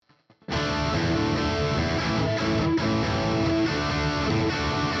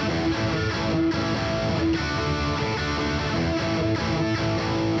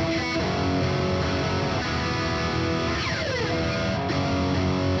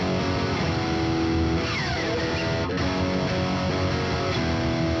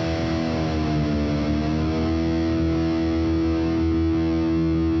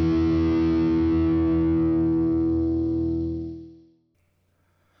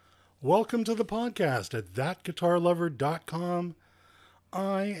Welcome to the podcast at thatguitarlover.com.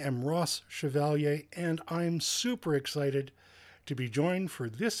 I am Ross Chevalier, and I'm super excited to be joined for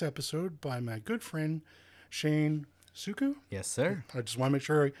this episode by my good friend, Shane Sukhu. Yes, sir. I just want to make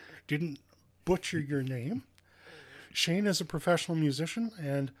sure I didn't butcher your name. Shane is a professional musician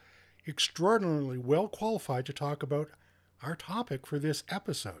and extraordinarily well qualified to talk about our topic for this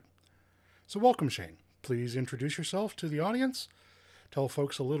episode. So welcome, Shane. Please introduce yourself to the audience. Tell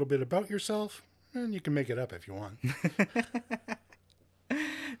folks a little bit about yourself, and you can make it up if you want.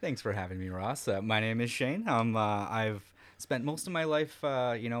 Thanks for having me, Ross. My name is Shane. I've spent most of my life,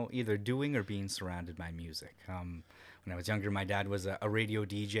 either doing or being surrounded by music. When I was younger, my dad was a radio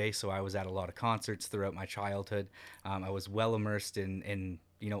DJ, so I was at a lot of concerts throughout my childhood. I was well immersed in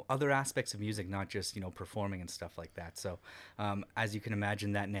other aspects of music, not just, performing and stuff like that. So as you can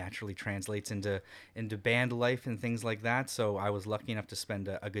imagine, that naturally translates into band life and things like that. So I was lucky enough to spend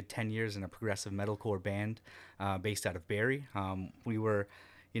a good 10 years in a progressive metalcore band based out of Barrie. We were,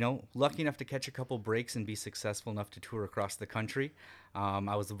 lucky enough to catch a couple breaks and be successful enough to tour across the country.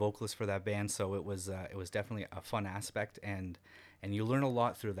 I was the vocalist for that band, so it was definitely a fun aspect, and you learn a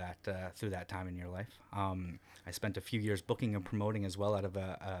lot through that time in your life. I spent a few years booking and promoting as well out of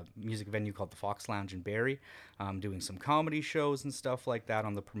a music venue called the Fox Lounge in Barrie, doing some comedy shows and stuff like that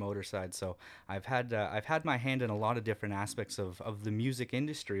on the promoter side. So I've had my hand in a lot of different aspects of the music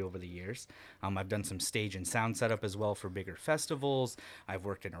industry over the years. I've done some stage and sound setup as well for bigger festivals. I've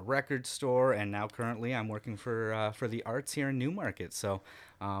worked in a record store, and now currently I'm working for the arts here in Newmarket. So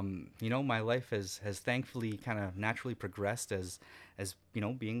my life has thankfully kind of naturally progressed as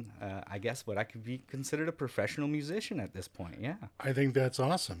being, I guess, what I could be considered a professional musician at this point. Yeah. I think that's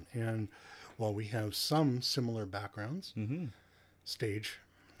awesome. And while we have some similar backgrounds, stage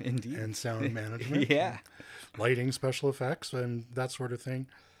Indeed. and sound management, Yeah. lighting, special effects, and that sort of thing,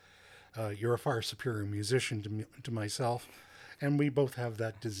 you're a far superior musician to myself, and we both have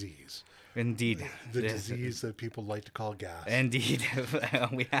that disease. Indeed. The disease that people like to call gas. Indeed.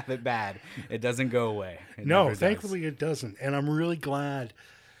 We have it bad. It doesn't go away. No, thankfully it doesn't. And I'm really glad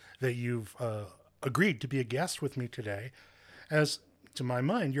that you've agreed to be a guest with me today, as to my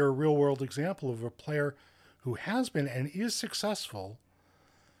mind, you're a real world example of a player who has been and is successful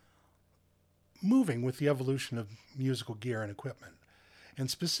moving with the evolution of musical gear and equipment.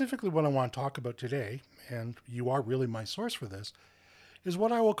 And specifically what I want to talk about today, and you are really my source for this, is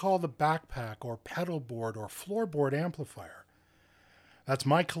what I will call the backpack or pedal board or floorboard amplifier. That's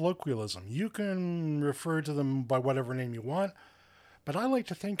my colloquialism. You can refer to them by whatever name you want, but I like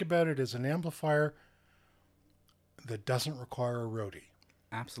to think about it as an amplifier that doesn't require a roadie.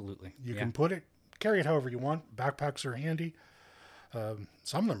 Absolutely. You can carry it however you want. Backpacks are handy.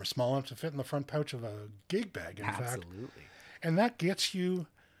 Some of them are small enough to fit in the front pouch of a gig bag, in fact. Absolutely. And that gets you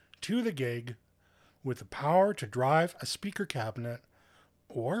to the gig with the power to drive a speaker cabinet,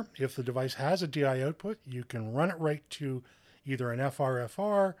 or if the device has a DI output, you can run it right to either an FR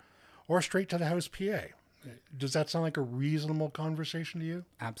or straight to the house PA. Does that sound like a reasonable conversation to you?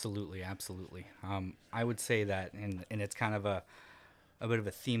 Absolutely. I would say that, and it's kind of a bit of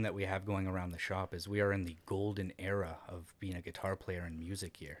a theme that we have going around the shop, is we are in the golden era of being a guitar player in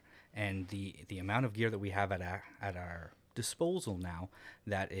music gear. And the amount of gear that we have at our disposal now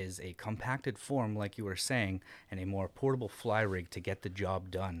that is a compacted form, like you were saying, and a more portable FlyRig to get the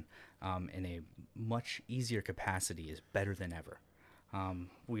job done in a much easier capacity is better than ever.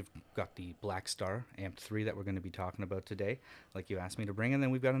 We've got the Blackstar AMPED that we're going to be talking about today, like you asked me to bring, and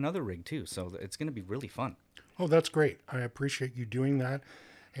then we've got another rig too, so it's going to be really fun. Oh, that's great. I appreciate you doing that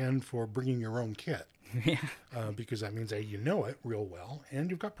and for bringing your own kit. Yeah. Because that means that you know it real well and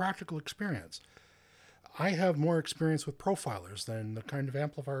you've got practical experience. I have more experience with profilers than the kind of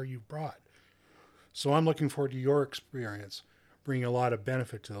amplifier you've brought. So I'm looking forward to your experience, bringing a lot of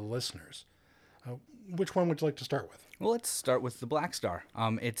benefit to the listeners. Which one would you like to start with? Well, let's start with the Blackstar.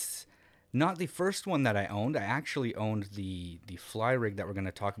 It's not the first one that I owned. I actually owned the FlyRig that we're going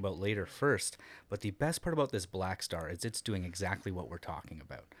to talk about later first. But the best part about this Blackstar is it's doing exactly what we're talking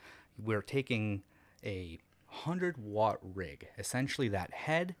about. We're taking a 100-watt rig, essentially that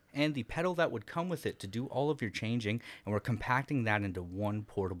head and the pedal that would come with it to do all of your changing, and we're compacting that into one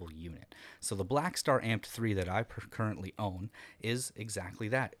portable unit. So the Blackstar AMPED that I currently own is exactly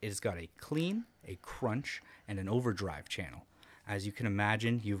that. It's got a clean, a crunch, and an overdrive channel. As you can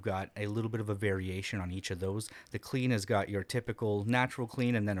imagine, you've got a little bit of a variation on each of those. The clean has got your typical natural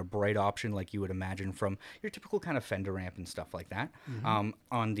clean and then a bright option like you would imagine from your typical kind of Fender amp and stuff like that.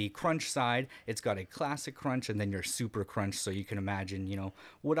 On the crunch side, it's got a classic crunch and then your super crunch. So you can imagine,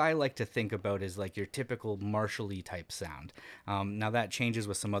 what I like to think about is like your typical Marshall-y type sound. Now that changes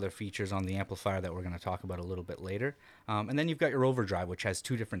with some other features on the amplifier that we're going to talk about a little bit later. And then you've got your overdrive, which has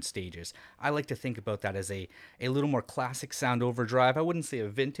two different stages. I like to think about that as a little more classic sound overdrive. I wouldn't say a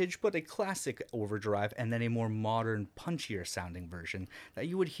vintage, but a classic overdrive, and then a more modern, punchier sounding version that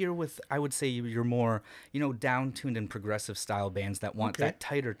you would hear with, I would say, your more, down-tuned and progressive style bands that want that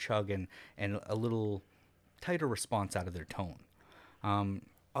tighter chug and a little tighter response out of their tone.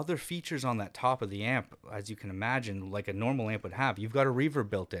 Other features on that top of the amp, as you can imagine, like a normal amp would have, you've got a reverb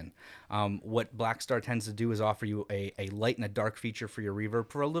built in. What Blackstar tends to do is offer you a light and a dark feature for your reverb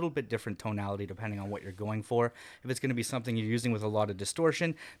for a little bit different tonality depending on what you're going for. If it's going to be something you're using with a lot of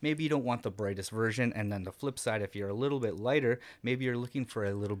distortion, maybe you don't want the brightest version. And then the flip side, if you're a little bit lighter, maybe you're looking for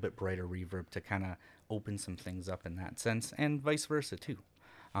a little bit brighter reverb to kind of open some things up in that sense, and vice versa too.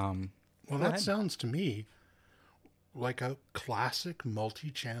 Well, that sounds to me like a classic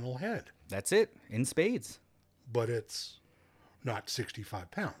multi-channel head. That's it, in spades. But it's not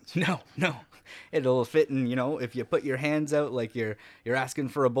 65 pounds. No. It'll fit in, if you put your hands out like you're asking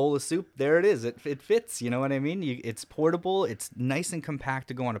for a bowl of soup, there it is. It fits, you know what I mean? It's portable. It's nice and compact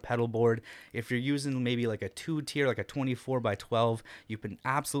to go on a pedal board. If you're using maybe like a 2-tier, like a 24x12, you can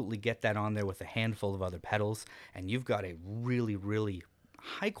absolutely get that on there with a handful of other pedals, and you've got a really, really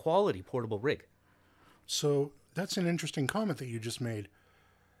high-quality portable rig. So that's an interesting comment that you just made.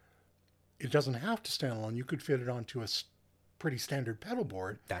 It doesn't have to stand alone. You could fit it onto a pretty standard pedal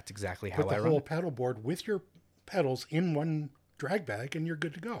board. That's exactly how I run it. Put the whole pedal board with your pedals in one drag bag, and you're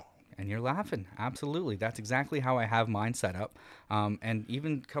good to go. And you're laughing. Absolutely. That's exactly how I have mine set up. And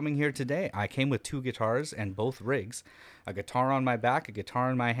even coming here today, I came with 2 guitars and both rigs. A guitar on my back, a guitar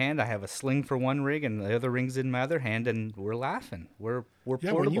in my hand. I have a sling for one rig, and the other ring's in my other hand, and we're laughing. We're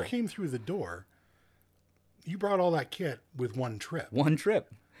portable. When you came through the door, you brought all that kit with one trip. One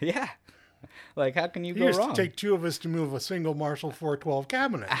trip. Yeah. Like, how can you go wrong? It used to take 2 of us to move a single Marshall 412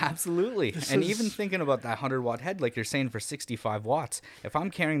 cabinet. Absolutely. Even thinking about that 100-watt head, like you're saying, for 65 watts, if I'm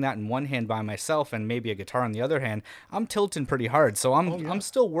carrying that in one hand by myself and maybe a guitar in the other hand, I'm tilting pretty hard. So I'm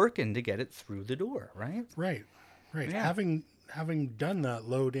still working to get it through the door, right? Right. Yeah. Having done that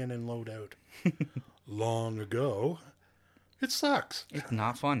load in and load out long ago, it sucks. It's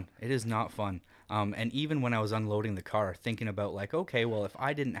not fun. It is not fun. And even when I was unloading the car, thinking about like, okay, well, if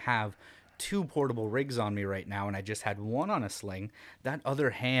I didn't have 2 portable rigs on me right now and I just had one on a sling, that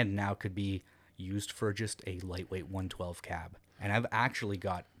other hand now could be used for just a lightweight 112 cab. And I've actually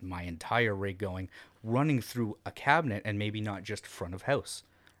got my entire rig going, running through a cabinet and maybe not just front of house.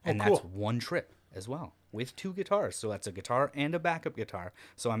 And that's one trip as well with 2 guitars. So that's a guitar and a backup guitar.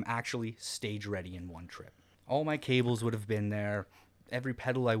 So I'm actually stage ready in one trip. All my cables would have been there. Every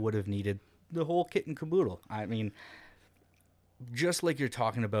pedal I would have needed. The whole kit and caboodle. I mean, just like you're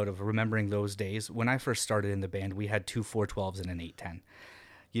talking about of remembering those days, when I first started in the band, we had 2 412s and an 810.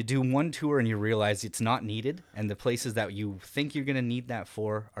 You do one tour and you realize it's not needed, and the places that you think you're going to need that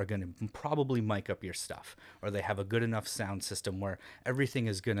for are going to probably mic up your stuff, or they have a good enough sound system where everything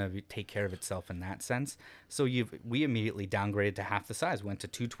is going to take care of itself in that sense. So we immediately downgraded to half the size, went to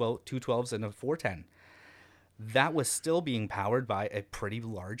 212s and a 410. That was still being powered by a pretty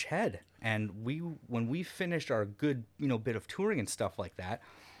large head. And when we finished our good, bit of touring and stuff like that,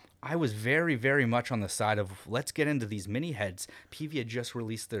 I was very, very much on the side of let's get into these mini heads. Peavey had just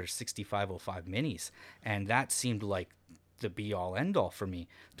released their 6505 minis, and that seemed like the be-all, end-all for me.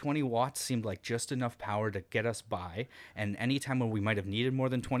 20 watts seemed like just enough power to get us by, and anytime when we might have needed more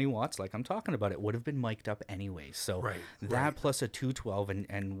than 20 watts, like I'm talking about, it would have been mic'd up anyway. So that plus a 212,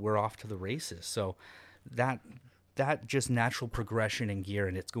 and we're off to the races. So that just natural progression in gear,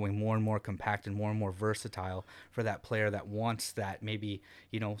 and it's going more and more compact and more versatile for that player that wants that maybe,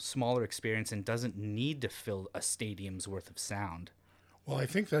 smaller experience and doesn't need to fill a stadium's worth of sound. Well, I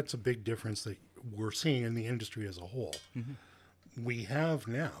think that's a big difference that we're seeing in the industry as a whole. Mm-hmm. We have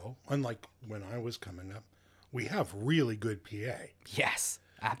now, unlike when I was coming up, we have really good PA. Yes,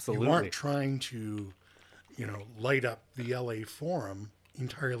 absolutely. You aren't trying to, light up the LA Forum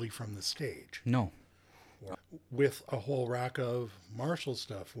entirely from the stage. No. With a whole rack of Marshall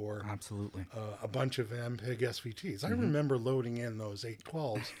stuff or absolutely a bunch of Ampeg SVTs. Mm-hmm. I remember loading in those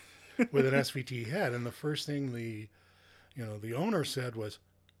 812s with an SVT head, and the first thing the owner said was,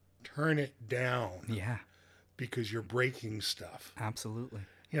 "Turn it down." Yeah, because you're breaking stuff. Absolutely.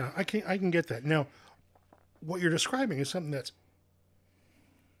 Yeah, I can get that. Now, what you're describing is something that's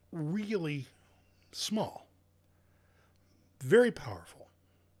really small, very powerful.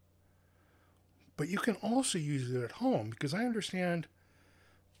 But you can also use it at home because I understand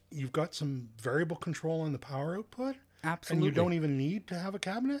you've got some variable control on the power output. Absolutely. And you don't even need to have a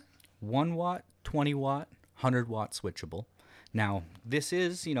cabinet? 1 watt, 20 watt, 100 watt switchable. Now, this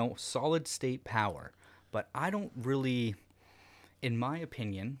is, solid state power, but I don't really, in my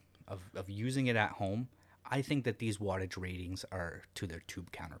opinion, of using it at home, I think that these wattage ratings are to their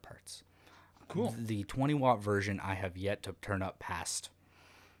tube counterparts. Cool. The 20 watt version I have yet to turn up past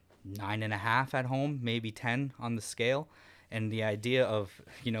 9.5 at home, maybe 10 on the scale. And the idea of,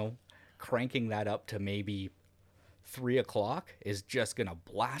 cranking that up to maybe 3 o'clock is just going to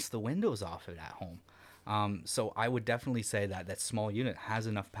blast the windows off it at home. So I would definitely say that small unit has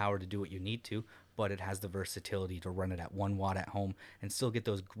enough power to do what you need to, but it has the versatility to run it at 1 watt at home and still get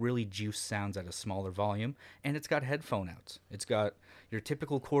those really juiced sounds at a smaller volume. And it's got headphone outs. It's got your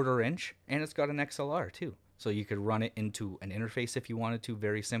typical 1/4 inch, and it's got an XLR too. So you could run it into an interface if you wanted to,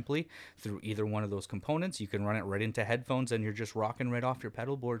 very simply, through either one of those components. You can run it right into headphones, and you're just rocking right off your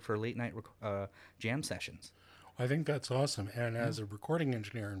pedal board for late night jam sessions. I think that's awesome. And as a recording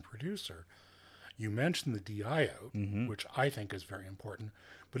engineer and producer, you mentioned the DI out, which I think is very important,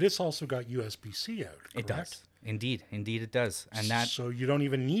 but it's also got USB-C out, correct? It does. Indeed it does. And that, so you don't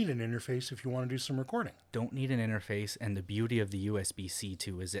even need an interface if you want to do some recording. Don't need an interface, and the beauty of the USB-C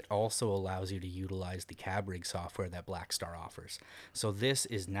too is it also allows you to utilize the CabRig software that Blackstar offers. So this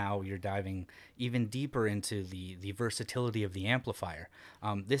is now you're diving even deeper into the versatility of the amplifier.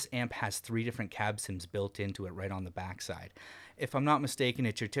 This amp has 3 different cab sims built into it right on the backside. If I'm not mistaken,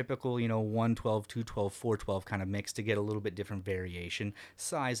 it's your typical, 112, 212, 412 kind of mix to get a little bit different variation,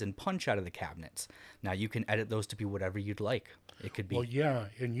 size, and punch out of the cabinets. Now, you can edit those to be whatever you'd like. It could be... Well, yeah,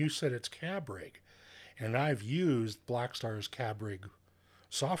 and you said it's CabRig, and I've used Blackstar's CabRig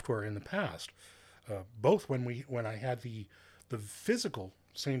software in the past, both when I had the physical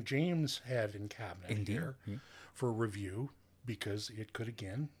St. James head and cabinet here for review, because it could,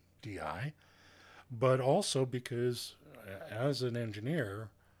 again, DI, but also because... as an engineer,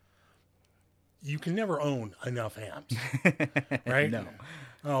 you can never own enough amps, right? No.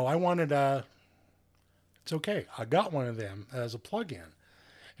 Oh, I wanted it's okay. I got one of them as a plug-in.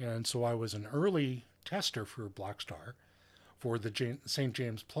 And so I was an early tester for Blackstar for the St.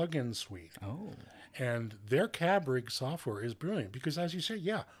 James plug-in suite. Oh. And their CabRig software is brilliant because, as you say,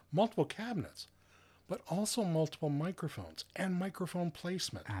 multiple cabinets, but also multiple microphones and microphone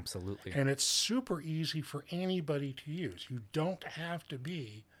placement. Absolutely. And it's super easy for anybody to use. You don't have to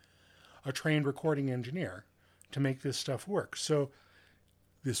be a trained recording engineer to make this stuff work. So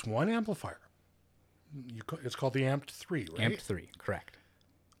this one amplifier, it's called the Amped 3, right? Amped 3, correct.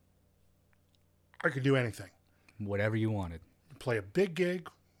 I could do anything. Whatever you wanted. Play a big gig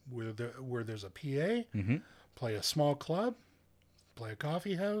where there's a PA, play a small club, play a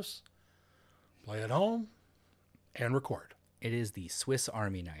coffee house, play at home, and record. It is the Swiss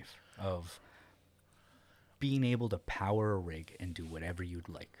Army knife of being able to power a rig and do whatever you'd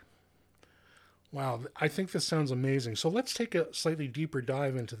like. Wow, I think this sounds amazing. So let's take a slightly deeper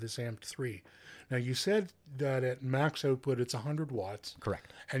dive into this Amped 3. Now, you said that at max output it's 100 watts.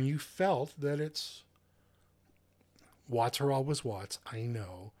 Correct. And you felt that it's... watts are always watts, I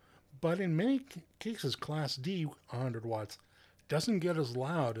know. But in many cases, Class D 100 watts doesn't get as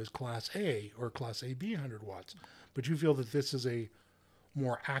loud as Class A or Class AB 100 watts. But you feel that this is a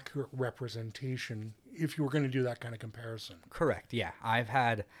more accurate representation if you were going to do that kind of comparison. Correct, yeah. I've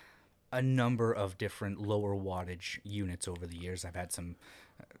had a number of different lower wattage units over the years. I've had some,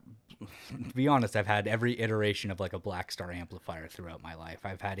 to be honest, I've had every iteration of like a Blackstar amplifier throughout my life.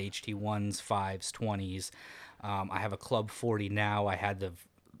 I've had HT1s, 5s, 20s. I have a Club 40 now. I had the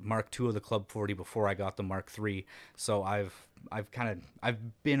Mark II of the Club 40 before I got the Mark III. So I've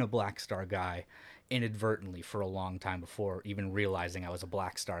been a Blackstar guy inadvertently for a long time before even realizing I was a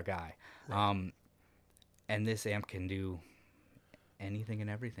Blackstar guy. Right. And this amp can do anything and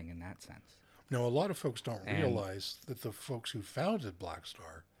everything in that sense. Now, a lot of folks don't realize that the folks who founded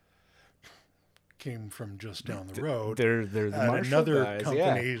Blackstar came from just down the road. They're the Marshall another guys,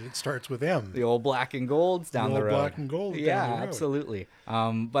 company that starts with M. The old Black and Golds down the road. Black and Gold down the road. Absolutely.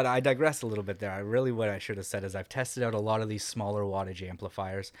 But I digressed a little bit there. What I should have said is I've tested out a lot of these smaller wattage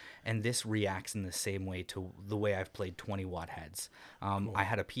amplifiers, and this reacts in the same way to the way I've played 20 watt heads. Cool. I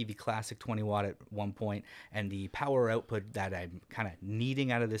had a PV Classic 20 watt at one point, and the power output that I'm kind of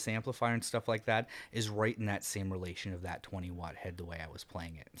needing out of this amplifier and stuff like that is right in that same relation of that 20 watt head the way I was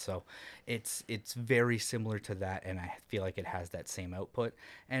playing it. So it's very similar to that, and I feel like it has that same output.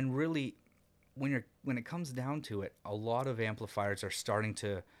 And really, when it comes down to it, a lot of amplifiers are starting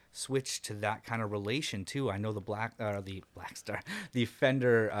to switch to that kind of relation too. I know the Blackstar, the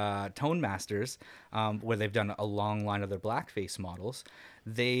Fender Tone Masters, where they've done a long line of their blackface models.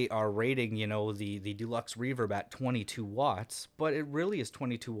 They are rating, the deluxe reverb at 22 watts, but it really is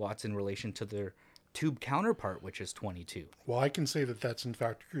 22 watts in relation to their tube counterpart, which is 22. Well, I can say that that's in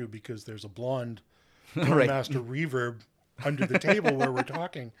fact true because there's a blonde Right. Master reverb under the table where we're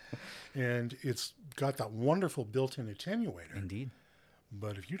talking, and it's got that wonderful built-in attenuator. Indeed.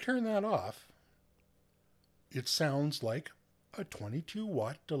 But if you turn that off, it sounds like a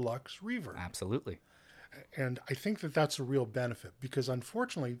 22-watt deluxe reverb. Absolutely. And I think that that's a real benefit because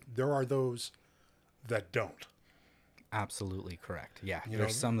unfortunately there are those that don't. Absolutely correct. Yeah, You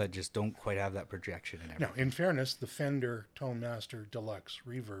there's know- some that just don't quite have that projection and everything. Now, in fairness, the Fender Tone Master Deluxe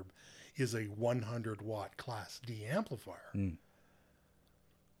Reverb is a 100-watt Class D amplifier.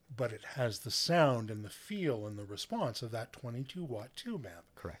 But it has the sound and the feel and the response of that 22-watt tube amp.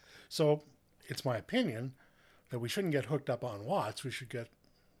 Correct. So it's my opinion that we shouldn't get hooked up on watts. We should get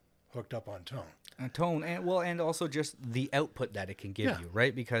hooked up on tone. Tone and also just the output that it can give Yeah. you,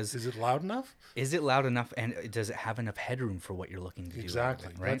 right? Because Is it loud enough? is it loud enough, and does it have enough headroom for what you're looking to do? Exactly.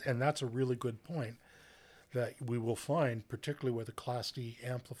 Out of it, right? And that's a really good point that we will find, particularly with a Class D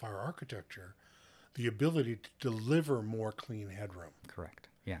amplifier architecture, the ability to deliver more clean headroom. Correct.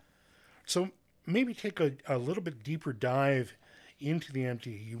 Yeah. So maybe take a little bit deeper dive into the MT.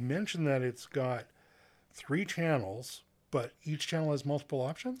 You mentioned that it's got 3 channels, but each channel has multiple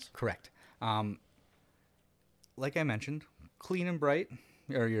options? Correct. Like I mentioned, clean and bright,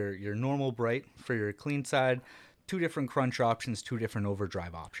 or your normal bright for your clean side. 2 different crunch options, 2 different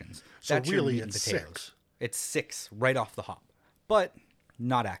overdrive options. So That's your really meat and it's potatoes. 6. It's 6 right off the hop, but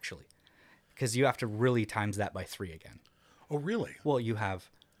not actually, because you have to really times that by 3 again. Oh, really? Well, you have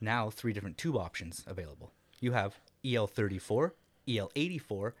now 3 different tube options available. You have EL34,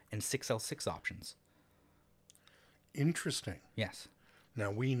 EL84, and 6L6 options. Interesting. Yes. Now,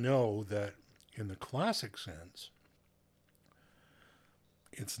 we know that in the classic sense,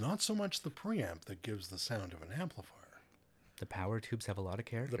 it's not so much the preamp that gives the sound of an amplifier. The power tubes have a lot of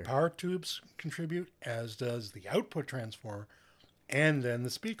character. The power tubes contribute, as does the output transformer, and then the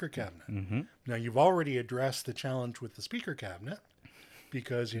speaker cabinet. Mm-hmm. Now, you've already addressed the challenge with the speaker cabinet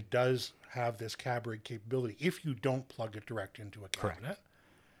because it does have this cab rig capability if you don't plug it direct into a cabinet. Correct.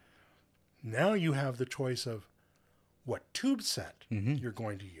 Now you have the choice of what tube set you're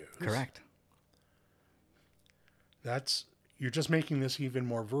going to use. Correct. You're just making this even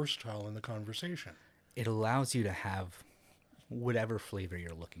more versatile in the conversation. It allows you to have whatever flavor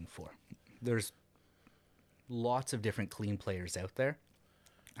you're looking for. There's lots of different clean players out there.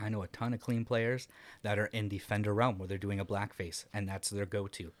 I know a ton of clean players that are in the Fender realm where they're doing a blackface, and that's their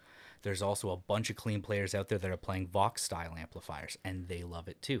go-to. There's also a bunch of clean players out there that are playing Vox-style amplifiers, and they love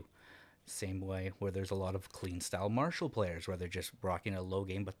it too. Same way where there's a lot of clean-style Marshall players where they're just rocking a low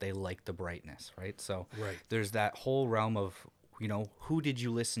gain, but they like the brightness, right? So Right. there's that whole realm of, who did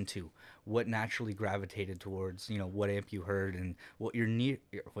you listen to? What naturally gravitated towards, what amp you heard and whatever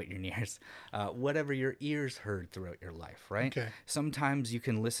your ears heard throughout your life, right? Okay. Sometimes you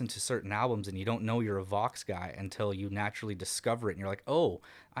can listen to certain albums and you don't know you're a Vox guy until you naturally discover it and you're like, oh,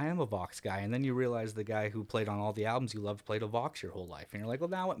 I am a Vox guy. And then you realize the guy who played on all the albums you loved played a Vox your whole life. And you're like, well,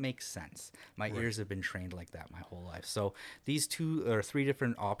 now it makes sense. My ears have been trained like that my whole life. So these 2 or 3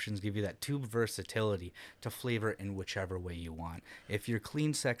 different options give you that tube versatility to flavor in whichever way you want. If your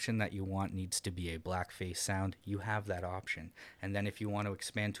clean section that you want needs to be a blackface sound, you have that option. And then if you want to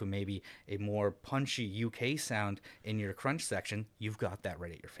expand to maybe a more punchy UK sound in your crunch section, you've got that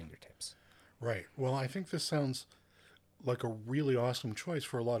right at your fingertips. Right. Well, I think this sounds like a really awesome choice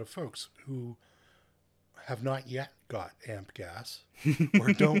for a lot of folks who have not yet got amp gas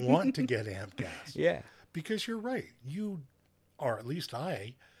or don't want to get amp gas. Yeah. Because you're right. You, or at least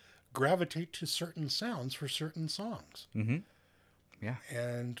I, gravitate to certain sounds for certain songs. Mm-hmm. Yeah.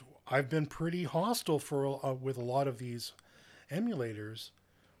 And I've been pretty hostile with a lot of these emulators.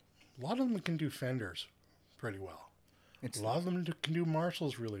 A lot of them can do Fenders pretty well. A lot of them can do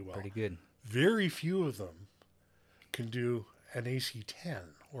Marshalls really well. Pretty good. Very few of them can do an AC-10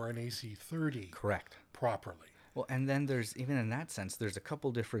 or an AC-30 Correct. properly. Well, and then there's, even in that sense, there's a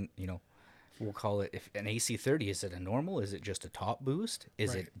couple different, we'll call it, if an AC-30, is it a normal? Is it just a top boost?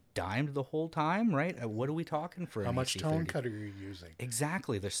 Is it dimed the whole time, right? What are we talking for? How much AC-30? tone cut are you using?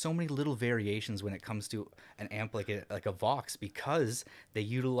 Exactly. There's so many little variations when it comes to an amp like a Vox because they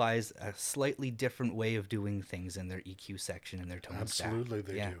utilize a slightly different way of doing things in their EQ section and their tone stack. Absolutely,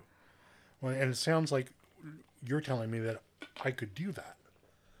 they Yeah. do. Well, and it sounds like you're telling me that I could do that.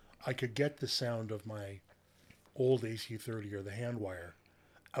 I could get the sound of my old AC-30 or the hand wire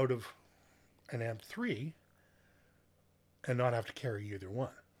out of an amp 3 and not have to carry either one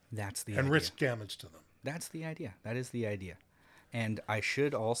That's the and idea. risk damage to them. That's the idea. That is the idea. And I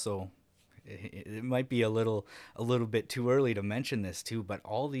should also, it might be a little bit too early to mention this too, but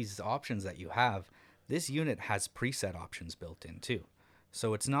all these options that you have, this unit has preset options built in too.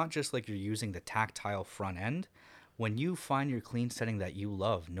 So it's not just like you're using the tactile front end. When you find your clean setting that you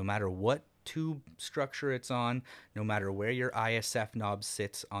love, no matter what tube structure it's on, no matter where your ISF knob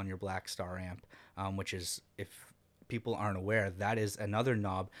sits on your Blackstar amp, which is, if people aren't aware, that is another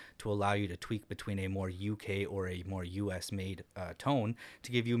knob to allow you to tweak between a more UK or a more US made tone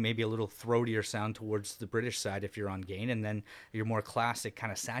to give you maybe a little throatier sound towards the British side if you're on gain, and then your more classic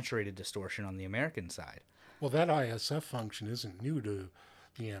kind of saturated distortion on the American side. Well, that ISF function isn't new to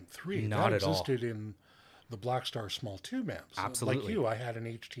the amp 3. Not that at all. existed in the Blackstar small tube amps. Absolutely. Like you, I had an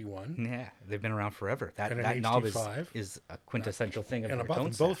HT1 Yeah, they've been around forever. That and an that knob HT5. is a quintessential thing of and I your bought tone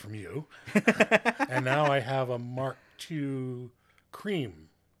them set. both from you. And now I have a Mark II Cream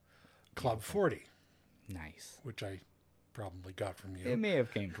Club 40, Nice. which I probably got from you. It may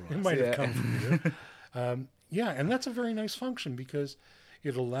have came from us. It might have Yeah. come from you. Yeah, and that's a very nice function because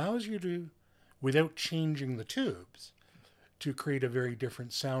it allows you to, without changing the tubes, to create a very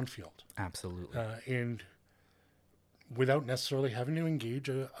different sound field. Absolutely. And without necessarily having to engage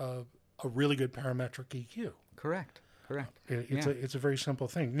a really good parametric EQ. Correct. It's a very simple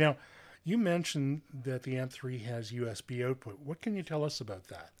thing. Now, you mentioned that the amp 3 has USB output. What can you tell us about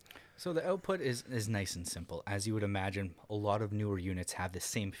that? So the output is nice and simple. As you would imagine, a lot of newer units have the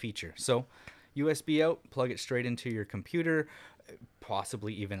same feature. So USB out, plug it straight into your computer,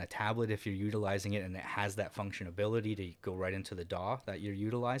 possibly even a tablet if you're utilizing it and it has that functionality to go right into the DAW that you're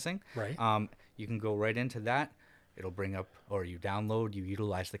utilizing. Right. You can go right into that. It'll bring up, or you download, you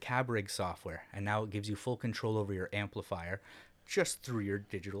utilize the CabRig software, and now it gives you full control over your amplifier just through your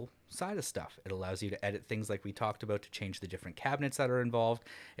digital side of stuff. It allows you to edit things like we talked about to change the different cabinets that are involved.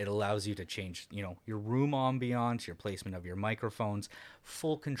 It allows you to change, your room ambiance, your placement of your microphones,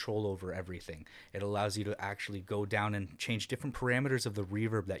 full control over everything. It allows you to actually go down and change different parameters of the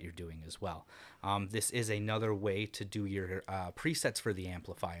reverb that you're doing as well. This is another way to do your presets for the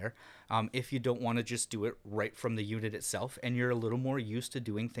amplifier. If you don't want to just do it right from the unit itself and you're a little more used to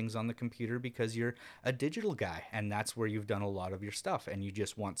doing things on the computer because you're a digital guy and that's where you've done a lot of your stuff and you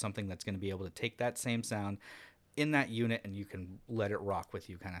just want something that's going to be able to take that same sound in that unit and you can let it rock with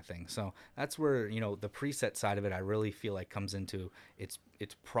you kind of thing. So that's where, the preset side of it, I really feel like comes into its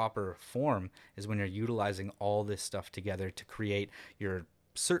proper form is when you're utilizing all this stuff together to create your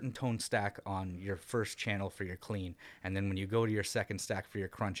certain tone stack on your first channel for your clean, and then when you go to your second stack for your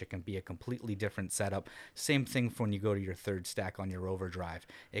crunch, it can be a completely different setup. Same thing for when you go to your third stack on your overdrive.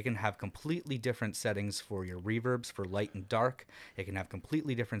 It can have completely different settings for your reverbs for light and dark. It can have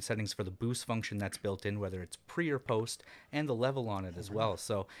completely different settings for the boost function that's built in, whether it's pre or post, and the level on it as well.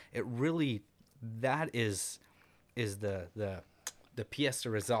 So it really, that is the pièce de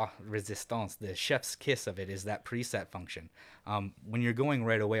résistance, the chef's kiss of it, is that preset function. When you're going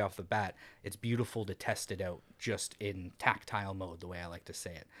right away off the bat, it's beautiful to test it out just in tactile mode, the way I like to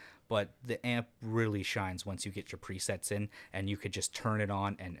say it. But the amp really shines once you get your presets in, and you could just turn it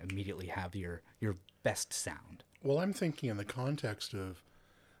on and immediately have your best sound. Well, I'm thinking in the context of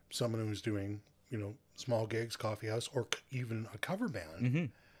someone who's doing, small gigs, coffee house, or even a cover band.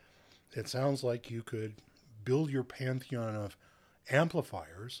 Mm-hmm. It sounds like you could build your pantheon of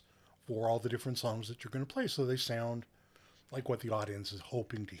amplifiers for all the different songs that you're going to play so they sound like what the audience is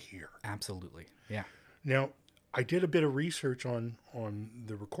hoping to hear. Absolutely. Yeah. Now, I did a bit of research on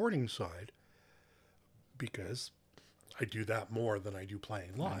the recording side because I do that more than I do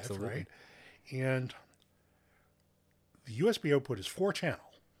playing live, Absolutely. right? And the USB output is 4-channel.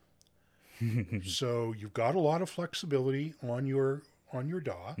 So you've got a lot of flexibility on your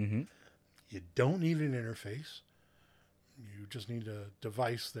DAW. Mm-hmm. You don't need an interface. You just need a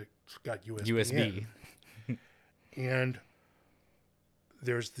device that's got USB. in. And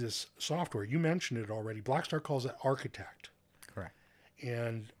there's this software. You mentioned it already. Blackstar calls it Architect. Correct.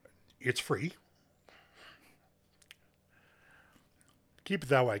 And it's free. Keep it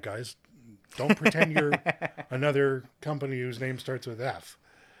that way, guys. Don't pretend you're another company whose name starts with F.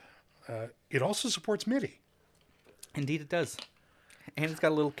 It also supports MIDI. Indeed it does. And it's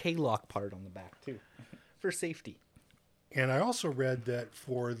got a little K-lock part on the back, too, for safety. And I also read that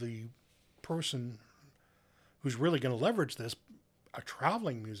for the person who's really going to leverage this, a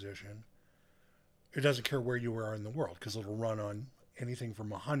traveling musician, it doesn't care where you are in the world because it'll run on anything from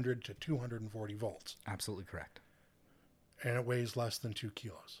 100 to 240 volts. Absolutely correct. And it weighs less than 2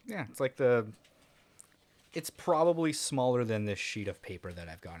 kilos. Yeah, it's like the It's probably smaller than this sheet of paper that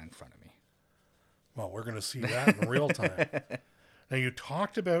I've got in front of me. Well, we're going to see that in real time. Now, you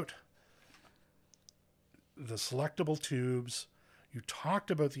talked about the selectable tubes. You talked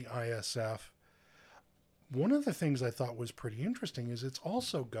about the ISF. One of the things I thought was pretty interesting is it's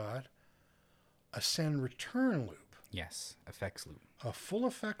also got a send return loop. Yes, effects loop. A full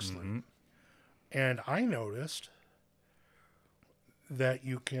effects loop. And I noticed that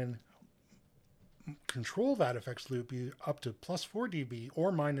you can control that effects loop up to plus 4 dB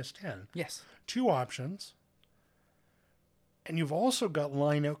or minus 10. Yes. 2 options. And you've also got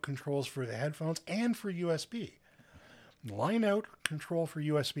line out controls for the headphones and for USB. Line out control for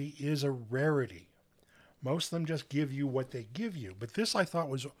USB is a rarity. Most of them just give you what they give you. But this I thought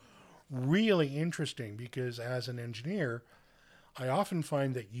was really interesting because as an engineer, I often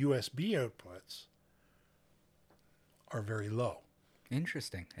find that USB outputs are very low.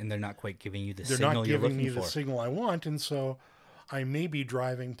 Interesting. And they're not quite giving you the They're signal not you're giving looking me the for. signal I want, and so I may be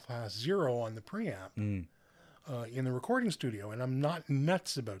driving class 0 on the preamp in the recording studio, and I'm not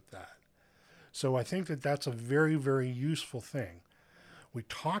nuts about that. So I think that that's a very, very useful thing. We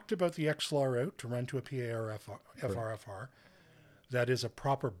talked about the XLR out to run to a PA or FRFR. That is a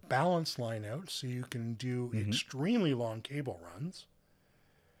proper balance line out, so you can do extremely long cable runs.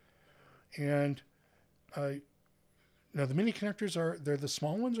 And now the mini connectors they're the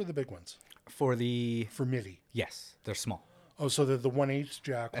small ones or the big ones? For MIDI. Yes, they're small. Oh, so they're the 1/8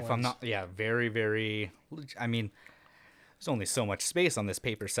 jack ones. If I'm not, very, very, I mean, there's only so much space on this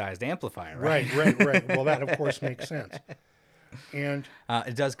paper-sized amplifier, right? Right. Well, that of course makes sense. And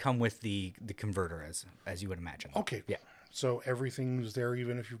it does come with the converter, as you would imagine. okay, Yeah. So everything's there,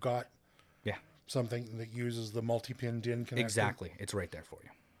 even if you've got Yeah. something that uses the multi-pin DIN connector. Exactly. It's right there for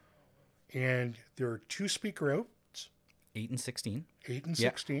you. And there are 2 speaker outs, 8 and 16. 8 and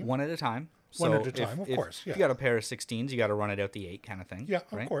Yeah, 16. one at a time. One So at a time, of course, yeah. If you got a pair of 16s, you got to run it out the 8 kind of thing. Yeah,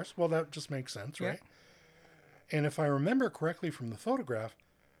 of right? course. Well, that just makes sense, Yeah. right? And if I remember correctly from the photograph,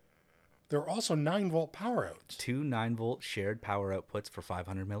 there are also 9-volt power outs. 2 9-volt shared power outputs for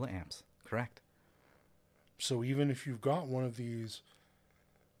 500 milliamps. Correct. So even if you've got one of these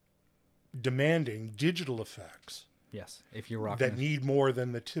demanding digital effects Yes. If you're rocking that need more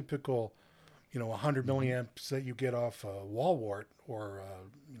than the typical, 100 milliamps that you get off a wall wart or,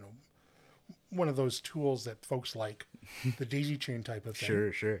 one of those tools that folks like, the daisy chain type of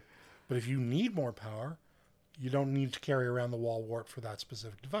thing. Sure. But if you need more power, you don't need to carry around the wall wart for that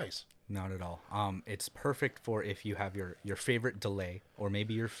specific device. Not at all. It's perfect for if you have your favorite delay or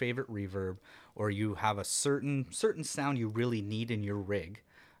maybe your favorite reverb or you have a certain sound you really need in your rig.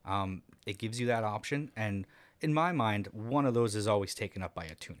 It gives you that option. And in my mind, one of those is always taken up by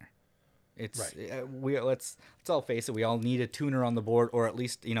a tuner. It's Right. Let's all face it. We all need a tuner on the board, or at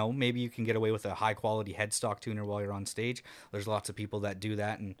least maybe you can get away with a high quality headstock tuner while you're on stage. There's lots of people that do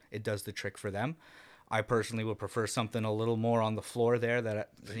that, and it does the trick for them. I personally would prefer something a little more on the floor there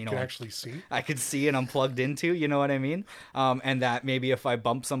that You can actually see. I could see and I'm plugged into, you know what I mean? And that maybe if I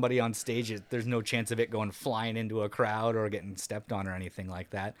bump somebody on stage, there's no chance of it going flying into a crowd or getting stepped on or anything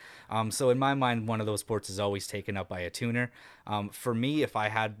like that. So in my mind, one of those ports is always taken up by a tuner. For me, if I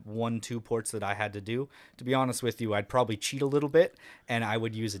had 1-2 ports that I had to do, to be honest with you, I'd probably cheat a little bit and I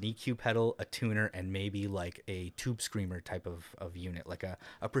would use an EQ pedal, a tuner, and maybe like a tube screamer type of unit, like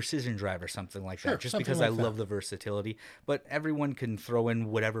a precision drive or something like Sure, that, just something because like I that. love the versatility. But everyone can throw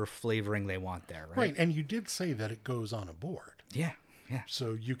in whatever flavoring they want there, right? Right, and you did say that it goes on a board. Yeah.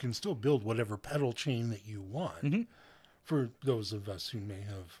 So you can still build whatever pedal chain that you want. For those of us who may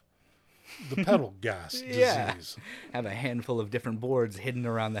have the pedal gas disease. Have a handful of different boards hidden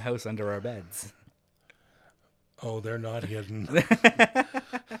around the house under our beds. Oh, they're not hidden.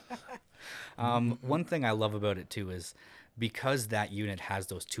 One thing I love about it too is because that unit has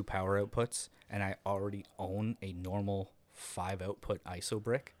those 2 power outputs and I already own a normal 5 output ISO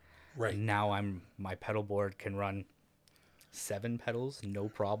brick. Right. Now my pedal board can run 7 pedals, no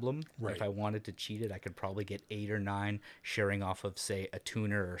problem. Right. If I wanted to cheat it, I could probably get 8 or 9 sharing off of, say, a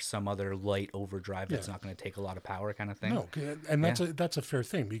tuner or some other light overdrive that's not going to take a lot of power kind of thing. No, and that's a fair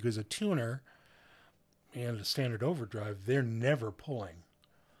thing because a tuner and a standard overdrive, they're never pulling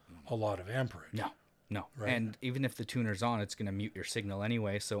a lot of amperage. No. Right. And even if the tuner's on, it's going to mute your signal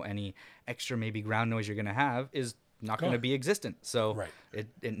anyway, so any extra maybe ground noise you're going to have is not going to be existent. So Right.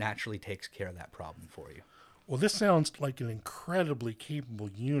 it naturally takes care of that problem for you. Well, this sounds like an incredibly capable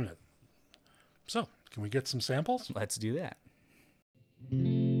unit. So, can we get some samples? Let's do that.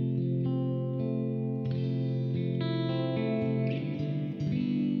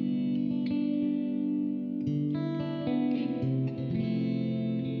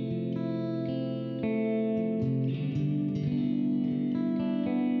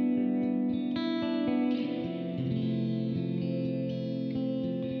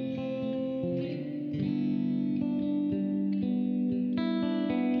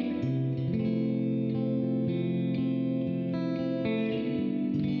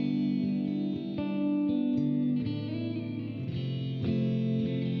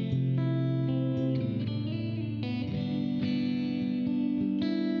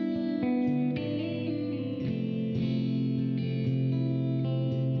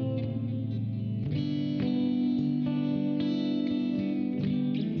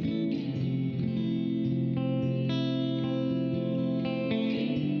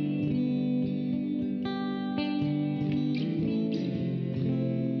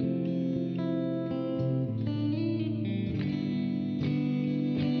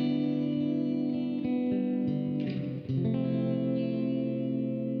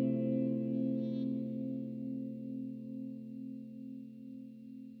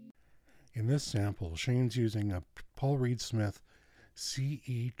 this sample, Shane's using a Paul Reed Smith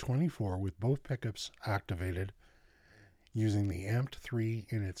CE24 with both pickups activated, using the Amped 3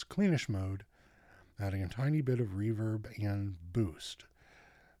 in its cleanish mode, adding a tiny bit of reverb and boost.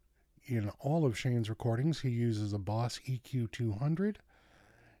 In all of Shane's recordings, he uses a Boss EQ200,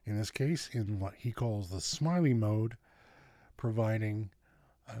 in this case in what he calls the smiley mode, providing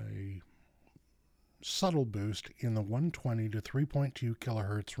a subtle boost in the 120 to 3.2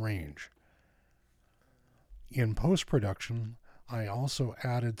 kilohertz range. In post-production, I also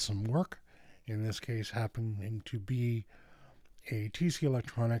added some work, in this case happening to be a TC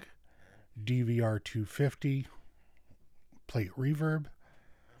Electronic DVR250 plate reverb,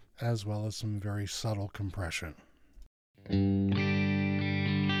 as well as some very subtle compression.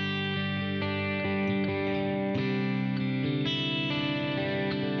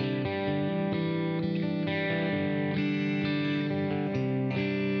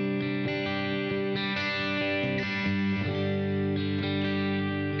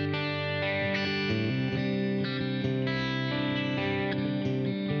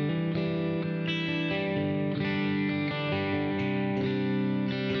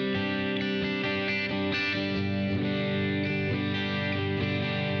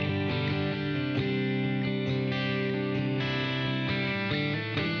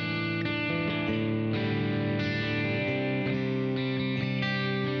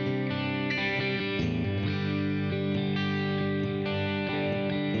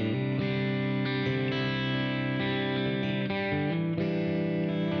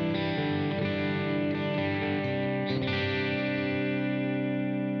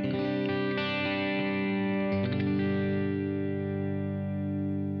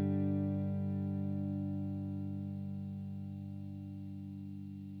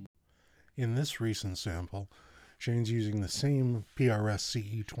 In this recent sample, Shane's using the same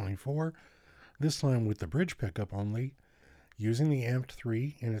PRS CE24, this time with the bridge pickup only, using the Amped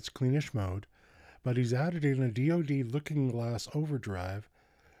 3 in its cleanish mode, but he's added in a DoD looking glass overdrive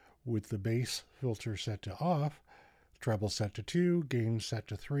with the bass filter set to off, treble set to 2, gain set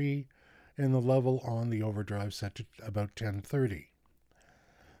to 3, and the level on the overdrive set to about 1030.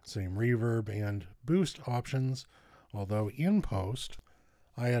 Same reverb and boost options, although in post,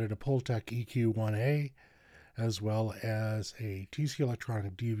 I added a Pultec EQ1A, as well as a TC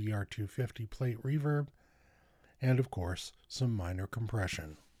Electronic DVR250 plate reverb, and of course, some minor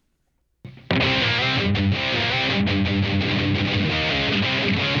compression.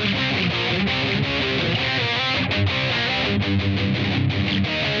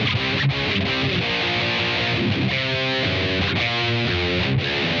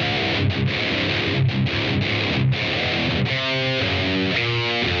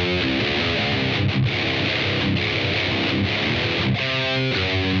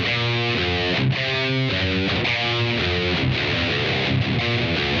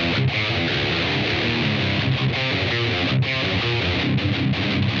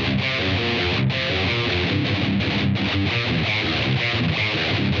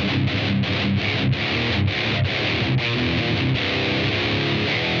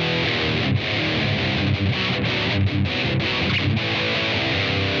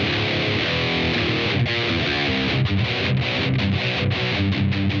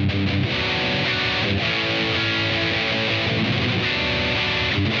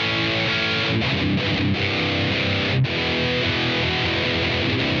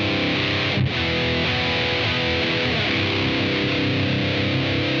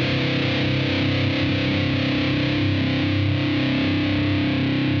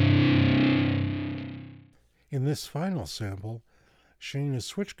 In this final sample, Shane has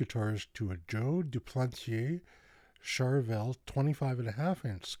switched guitars to a Joe Duplantier Charvel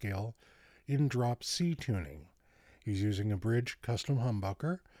 25.5-inch scale in drop C tuning. He's using a bridge custom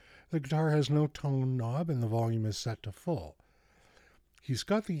humbucker. The guitar has no tone knob and the volume is set to full. He's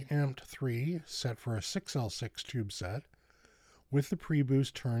got the Amped 3 set for a 6L6 tube set with the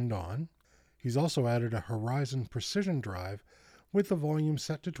pre-boost turned on. He's also added a Horizon Precision drive with the volume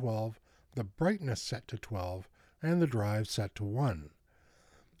set to 12, the brightness set to 12, and the drive set to 1.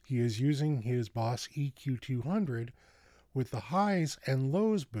 He is using his Boss EQ200 with the highs and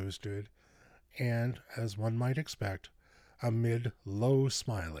lows boosted and, as one might expect, a mid-low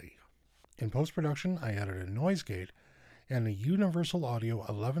smiley. In post-production, I added a noise gate and a Universal Audio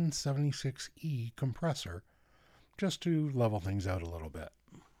 1176E compressor just to level things out a little bit.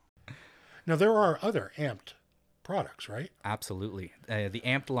 Now, there are other amped products, right? Absolutely. The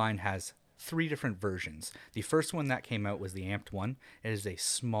Amped line has 3 different versions. The first one that came out was the Amped 1. It is a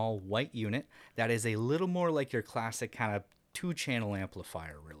small white unit that is a little more like your classic kind of two-channel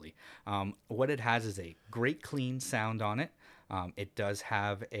amplifier, really. What it has is a great clean sound on it. It does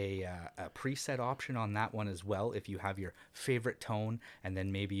have a preset option on that one as well if you have your favorite tone and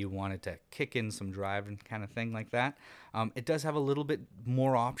then maybe you wanted to kick in some drive and kind of thing like that. It does have a little bit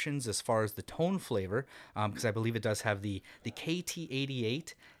more options as far as the tone flavor, because I believe it does have the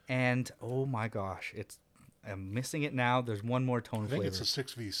KT88 and, oh my gosh, I'm missing it now. There's one more tone flavor. I think it's a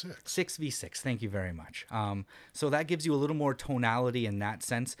 6V6. 6V6, thank you very much. So that gives you a little more tonality in that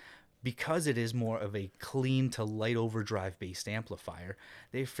sense. Because it is more of a clean to light overdrive based amplifier,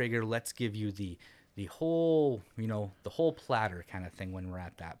 they figure let's give you the whole, the whole platter kind of thing when we're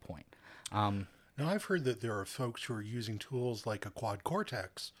at that point. Now I've heard that there are folks who are using tools like a Quad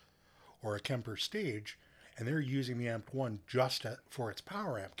Cortex or a Kemper Stage, and they're using the AMPED-1 just for its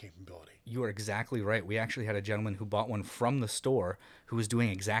power amp capability. You are exactly right. We actually had a gentleman who bought one from the store who was doing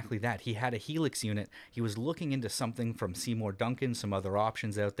exactly that. He had a Helix unit. He was looking into something from Seymour Duncan, some other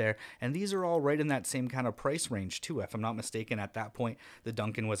options out there, and these are all right in that same kind of price range too. If I'm not mistaken, at that point, the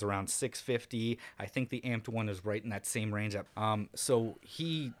Duncan was around $650. I think the AMPED-1 is right in that same range. So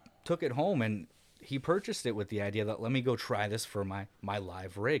he took it home and he purchased it with the idea that let me go try this for my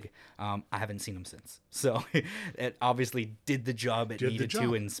live rig. I haven't seen him since. So it obviously did the job it needed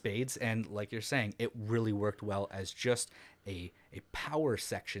to in spades. And like you're saying, it really worked well as just a power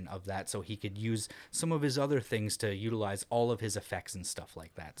section of that. So he could use some of his other things to utilize all of his effects and stuff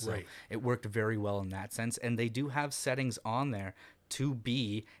like that. So it worked very well in that sense. And they do have settings on there to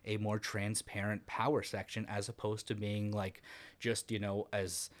be a more transparent power section as opposed to being like just,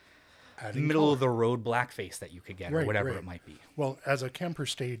 as middle of the road blackface that you could get or whatever it might be. Well, as a Kemper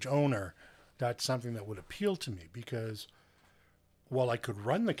Stage owner, that's something that would appeal to me because while I could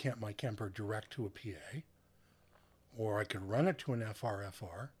run my Kemper direct to a PA, or I could run it to an FR,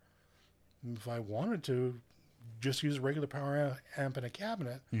 if I wanted to just use a regular power amp in a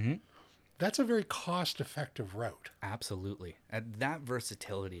cabinet, that's a very cost-effective route. Absolutely. That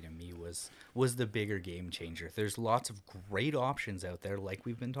versatility to me was the bigger game changer. There's lots of great options out there, like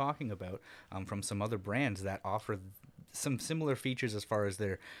we've been talking about, from some other brands that offer some similar features as far as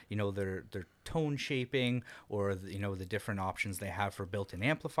their tone shaping or the different options they have for built-in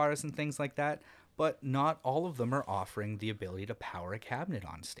amplifiers and things like that. But not all of them are offering the ability to power a cabinet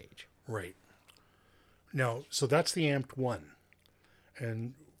on stage. Right. Now, so that's the AMPED-1,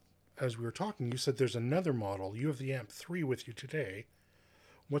 and as we were talking, you said there's another model. You have the AMP3 with you today.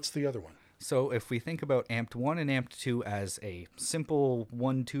 What's the other one? So if we think about AMPED-1 and AMPED-2 as a simple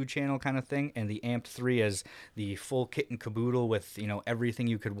 1-2 channel kind of thing, and the AMPED-3 as the full kit and caboodle with everything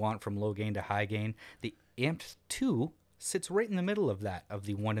you could want from low gain to high gain, the AMPED-2 sits right in the middle of that, of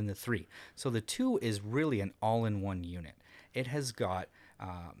the 1 and the 3. So the 2 is really an all-in-one unit. It has got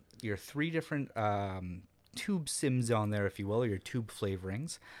your 3 different tube sims on there, if you will, or your tube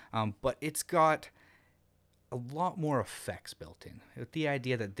flavorings, but it's got a lot more effects built in with the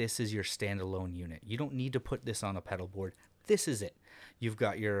idea that this is your standalone unit. You don't need to put this on a pedal board. This is it. You've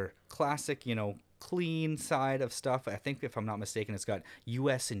got your classic, clean side of stuff. I think, if I'm not mistaken, it's got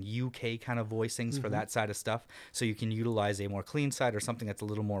US and UK kind of voicings for that side of stuff, so you can utilize a more clean side or something that's a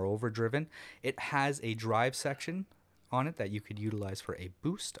little more overdriven. It has a drive section on it that you could utilize for a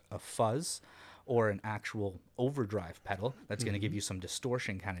boost, a fuzz, or an actual overdrive pedal that's going to give you some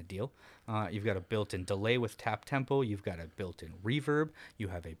distortion kind of deal. You've got a built-in delay with tap tempo. You've got a built-in reverb. You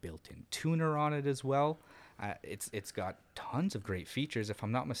have a built-in tuner on it as well. It's got tons of great features. If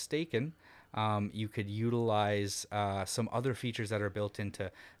I'm not mistaken, you could utilize some other features that are built in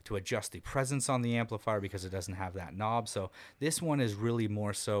to adjust the presence on the amplifier because it doesn't have that knob. So this one is really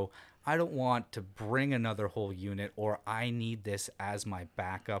more so, I don't want to bring another whole unit, or I need this as my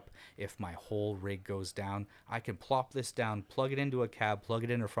backup if my whole rig goes down. I can plop this down, plug it into a cab, plug it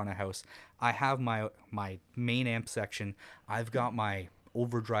in front of house. I have my main amp section. I've got my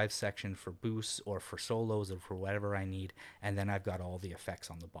overdrive section for boosts or for solos or for whatever I need, and then I've got all the effects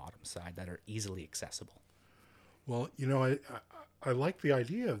on the bottom side that are easily accessible. Well, I like the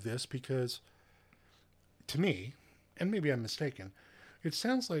idea of this because, to me, and maybe I'm mistaken, it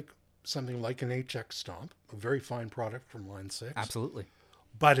sounds like something like an HX Stomp, a very fine product from Line 6. Absolutely.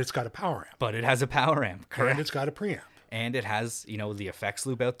 But it's got a power amp. But it has a power amp, correct. And it's got a preamp. And it has, the effects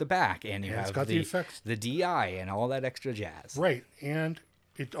loop out the back, and you have it's got the effects, the DI, and all that extra jazz. Right, and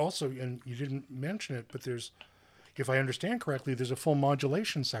it also, and you didn't mention it, but there's, if I understand correctly, there's a full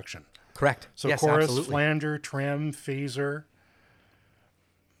modulation section. Correct. So yes, chorus, absolutely. flanger, trem, phaser,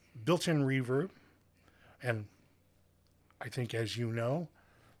 built-in reverb, and I think, as you know,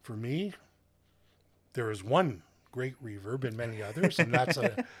 for me, there is one great reverb and many others, and that's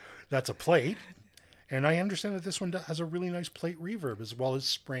a plate. And I understand that this one has a really nice plate reverb as well as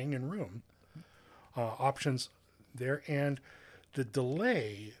spring and room options there. And the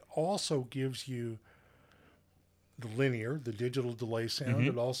delay also gives you the linear, the digital delay sound.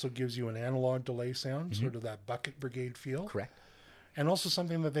 It also gives you an analog delay sound, sort of that Bucket Brigade feel. Correct. And also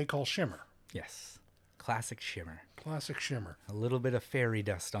something that they call shimmer. Yes. Classic shimmer. Classic shimmer. A little bit of fairy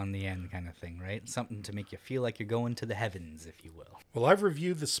dust on the end kind of thing, right? Something to make you feel like you're going to the heavens, if you will. Well, I've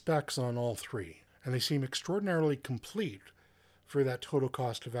reviewed the specs on all three, and they seem extraordinarily complete for that total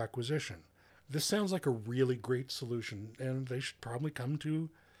cost of acquisition. This sounds like a really great solution, and they should probably come to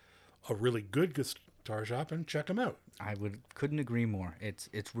a really good guitar shop and check them out. I couldn't agree more. It's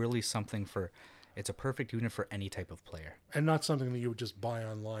really something it's a perfect unit for any type of player. And not something that you would just buy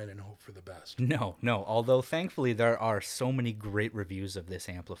online and hope for the best. No. Although thankfully there are so many great reviews of this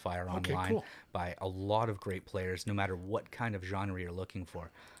amplifier online by a lot of great players, no matter what kind of genre you're looking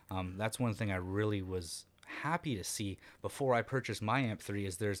for. That's one thing I really was happy to see before I purchased my Amp 3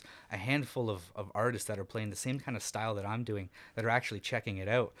 is there's a handful of artists that are playing the same kind of style that I'm doing that are actually checking it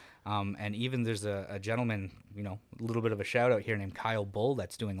out. And even there's a gentleman, a little bit of a shout out here named Kyle Bull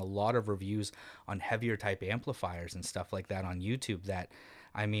that's doing a lot of reviews on heavier type amplifiers and stuff like that on YouTube that,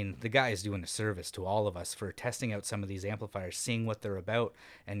 I mean, the guy is doing a service to all of us for testing out some of these amplifiers, seeing what they're about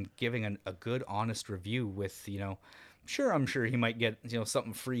and giving a good, honest review with, I'm sure he might get,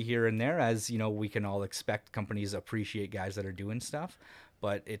 something free here and there, as, we can all expect. Companies appreciate guys that are doing stuff,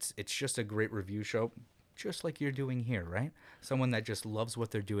 but it's just a great review show, just like you're doing here, right? Someone that just loves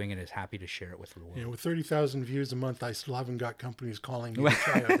what they're doing and is happy to share it with the world. With 30,000 views a month, I still haven't got companies calling me to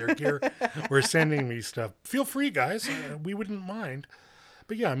try out their gear or sending me stuff. Feel free, guys. We wouldn't mind.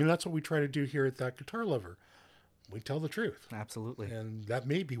 But yeah, I mean, that's what we try to do here at That Guitar Lover. We tell the truth. Absolutely. And that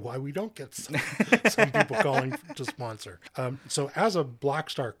may be why we don't get some people calling to sponsor. So as a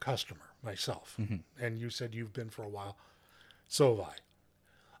Blackstar customer myself, and you said you've been for a while, so have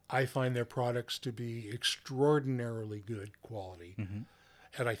I find their products to be extraordinarily good quality.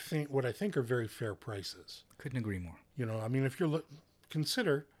 And I think are very fair prices. Couldn't agree more. I mean, if you're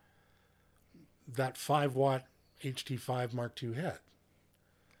consider that 5-watt HT5 Mark II head.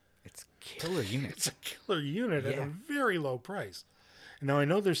 It's killer unit. It's a killer unit at a very low price. Now, I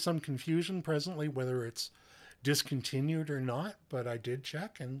know there's some confusion presently whether it's discontinued or not, but I did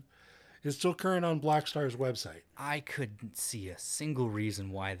check, and it's still current on Blackstar's website. I couldn't see a single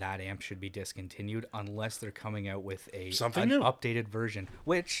reason why that amp should be discontinued unless they're coming out with an updated version,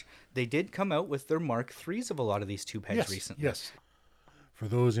 which they did come out with their Mark IIIs of a lot of these tube heads recently. Yes. For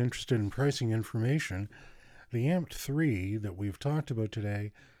those interested in pricing information, the Amp 3 that we've talked about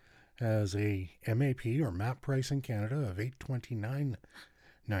today has a MAP or map price in Canada of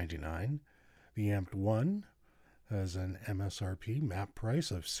 $829.99. The Amp 1 has an MSRP map price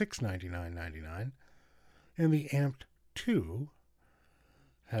of $699.99. And the Amp 2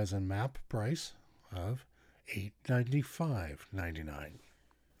 has a map price of $895.99.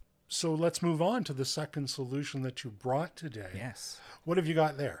 So let's move on to the second solution that you brought today. Yes. What have you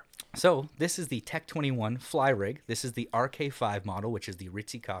got there? So this is the TECH21 FlyRig. This is the RK5 model, which is the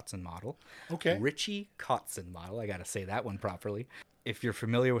Ritchie Kotzen model. Okay. Ritchie Kotzen model. I got to say that one properly. If you're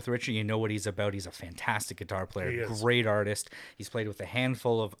familiar with Ritchie, you know what he's about. He's a fantastic guitar player, great artist. He's played with a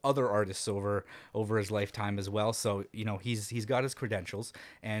handful of other artists over his lifetime as well. So, he's got his credentials.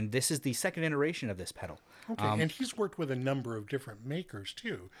 And this is the second iteration of this pedal. Okay, and he's worked with a number of different makers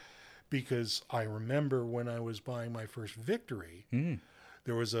too. Because I remember when I was buying my first Victory,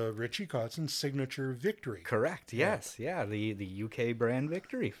 there was a Ritchie Kotzen signature Victory. Correct, yes. Yeah, the UK brand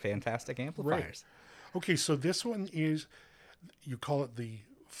Victory. Fantastic amplifiers. Right. Okay, so this one is, you call it the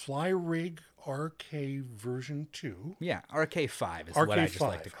FlyRig RK version 2. Yeah, RK5 is what I just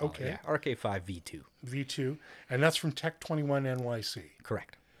like to call it. Yeah, RK5 V2. V2, and that's from TECH21NYC.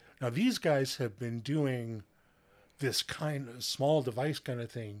 Correct. Now, these guys have been doing this kind of small device kind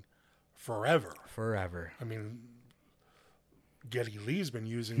of thing forever. I mean, Geddy Lee's been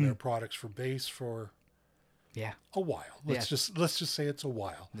using their products for bass for a while. Let's just say it's a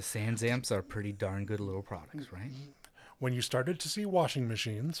while. The Sans amps are pretty darn good little products, right? When you started to see washing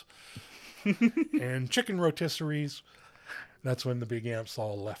machines and chicken rotisseries, that's when the big amps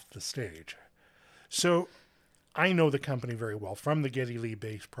all left the stage. So I know the company very well from the Geddy Lee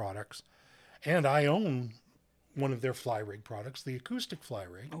bass products, and I own one of their FlyRig products, the acoustic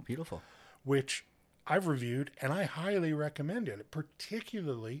FlyRig. Oh, beautiful. Which I've reviewed, and I highly recommend it,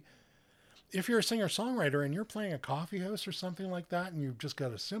 particularly if you're a singer-songwriter and you're playing a coffee house or something like that, and you've just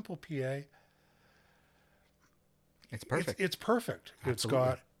got a simple PA. It's perfect. It's perfect. Absolutely. It's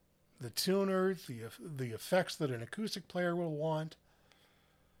got the tuners, the effects that an acoustic player will want.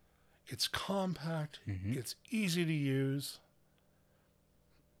 It's compact. It's easy to use.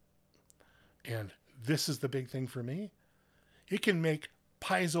 And this is the big thing for me. It can make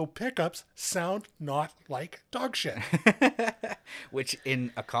piezo pickups sound not like dog shit. Which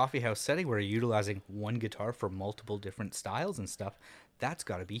in a coffee house setting where you're utilizing one guitar for multiple different styles and stuff, that's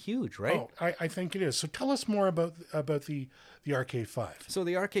got to be huge, right? Oh, I think it is. So tell us more about the RK5. So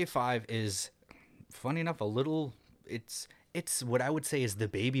the RK5 is, funny enough, it's what I would say is the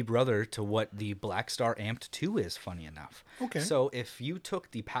baby brother to what the Blackstar AMPED 2 is, funny enough. Okay. So if you took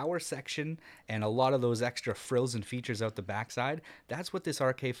the power section and a lot of those extra frills and features out the backside, that's what this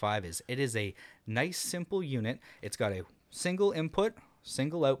RK5 is. It is a nice, simple unit. It's got a single input,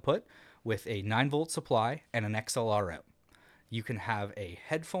 single output with a 9-volt supply and an XLR out. You can have a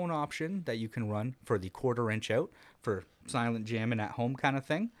headphone option that you can run for the 1/4 inch out for silent jamming at home kind of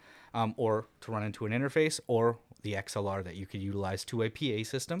thing, or to run into an interface, or the XLR that you could utilize to a PA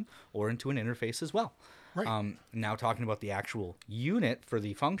system or into an interface as well. Right. Now talking about the actual unit for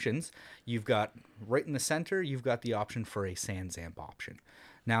the functions, you've got right in the center, you've got the option for a Sans amp option.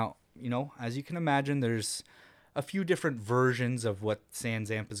 Now, as you can imagine, there's a few different versions of what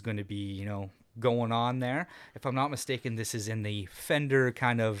Sans amp is going to be, going on there. If I'm not mistaken, this is in the Fender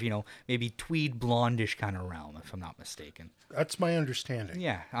kind of, maybe tweed blondish kind of realm, if I'm not mistaken. That's my understanding.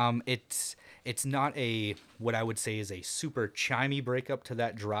 Yeah. It's not what I would say is a super chimey breakup to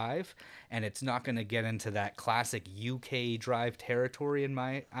that drive, and it's not going to get into that classic UK drive territory in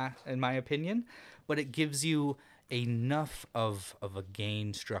my opinion, but it gives you enough of a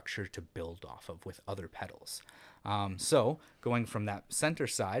gain structure to build off of with other pedals. So going from that center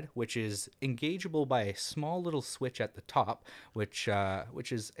side, which is engageable by a small little switch at the top, which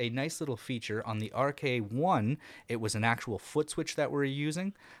is a nice little feature. On the RK1, it was an actual foot switch that we're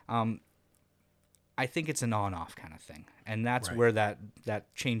using. I think it's an on-off kind of thing, and that's Right. where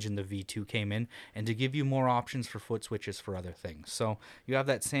that change in the V2 came in, and to give you more options for foot switches for other things. So you have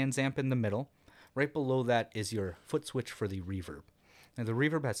that Sans amp in the middle. Right below that is your foot switch for the reverb. Now, the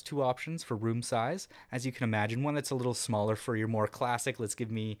reverb has 2 options for room size, as you can imagine. One that's a little smaller for your more classic, let's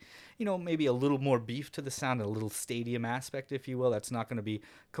give me, maybe a little more beef to the sound, a little stadium aspect, if you will. That's not going to be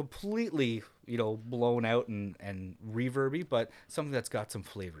completely, blown out and reverby, but something that's got some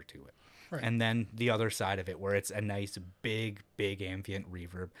flavor to it. Right. And then the other side of it, where it's a nice, big ambient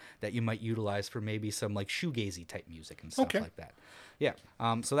reverb that you might utilize for maybe some like shoegazy type music and stuff like that. Yeah.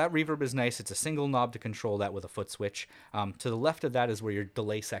 So that reverb is nice. It's a single knob to control that with a foot switch. To the left of that is where your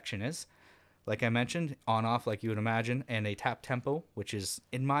delay section is. Like I mentioned, on-off like you would imagine, and a tap tempo, which is,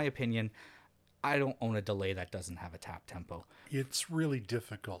 in my opinion, I don't own a delay that doesn't have a tap tempo. It's really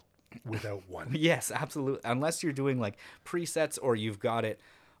difficult without one. Yes, absolutely. Unless you're doing like presets or you've got it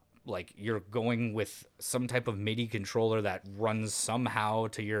like you're going with some type of MIDI controller that runs somehow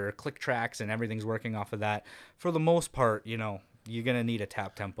to your click tracks and everything's working off of that. For the most part, you're going to need a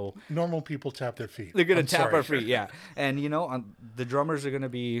tap tempo. Normal people tap their feet. They're going to tap our feet, yeah. And, the drummers are going to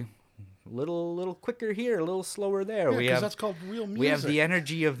be a little quicker here, a little slower there. Yeah, because that's called real music. We have the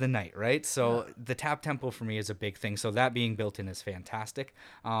energy of the night, right? So the tap tempo for me is a big thing. So that being built in is fantastic.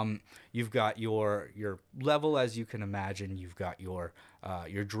 You've got your level, as you can imagine. You've got your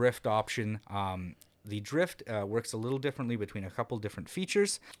drift option. The drift works a little differently between a couple different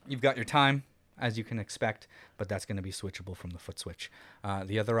features. You've got your time, as you can expect, but that's going to be switchable from the foot switch.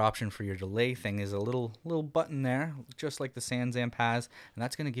 The other option for your delay thing is a little button there, just like the Sans amp has, and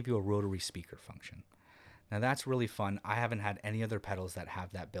that's going to give you a rotary speaker function. Now that's really fun. I haven't had any other pedals that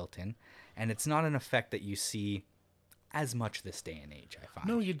have that built in, and it's not an effect that you see as much this day and age, I find.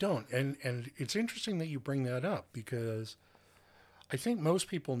 No, you don't. And it's interesting that you bring that up, because I think most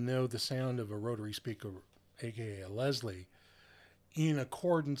people know the sound of a rotary speaker, aka a Leslie, in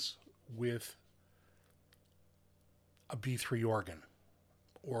accordance with a B3 organ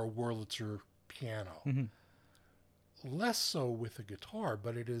or a Wurlitzer piano. Mm-hmm. Less so with a guitar,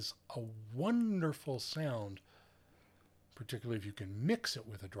 but it is a wonderful sound, particularly if you can mix it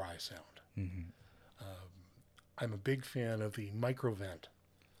with a dry sound. Mm-hmm. I'm a big fan of the Microvent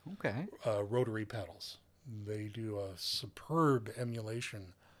Okay. rotary pedals. They do a superb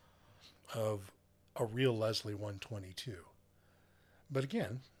emulation of a real Leslie 122. But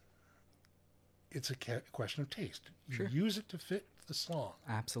again, it's a question of taste. Sure. You use it to fit the song.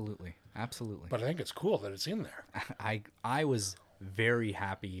 Absolutely. But I think it's cool that it's in there. I was very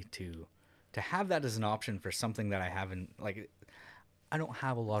happy to have that as an option for something that I haven't, like, I don't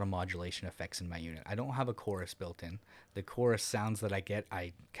have a lot of modulation effects in my unit. I don't have a chorus built in. The chorus sounds that I get,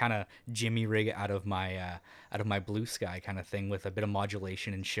 I kind of jimmy rig out of my Blue Sky kind of thing with a bit of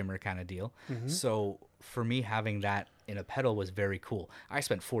modulation and shimmer kind of deal. Mm-hmm. So for me, having that in a pedal was very cool. I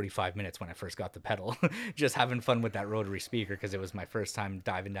spent 45 minutes when I first got the pedal just having fun with that rotary speaker because it was my first time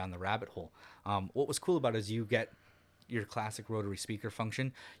diving down the rabbit hole. What was cool about it is you get your classic rotary speaker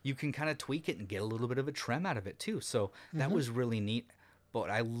function. You can kind of tweak it and get a little bit of a trem out of it too. So that was really neat. But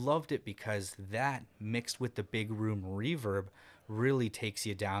I loved it because that mixed with the big room reverb really takes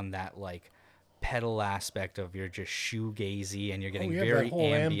you down that like pedal aspect of you're just shoegazy and you're getting very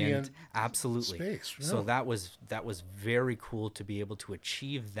ambient. Absolutely. Space, yeah. So that was very cool to be able to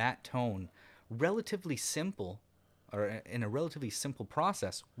achieve that tone relatively simple, or in a relatively simple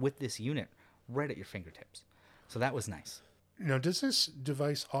process with this unit right at your fingertips. So that was nice. Now, does this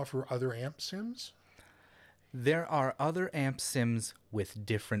device offer other amp sims? There are other amp sims with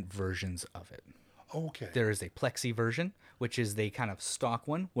different versions of it. Okay. There is a Plexi version, which is the kind of stock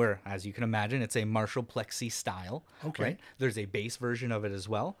one, where, as you can imagine, it's a Marshall Plexi style. Okay. Right? There's a bass version of it as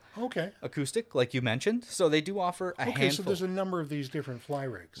well. Okay. Acoustic, like you mentioned. So they do offer a handful. Okay, so there's a number of these different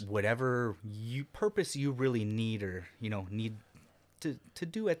FlyRigs. Whatever purpose you really need, or need to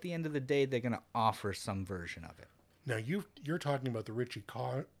do at the end of the day, they're going to offer some version of it. Now, you're talking about the Ritchie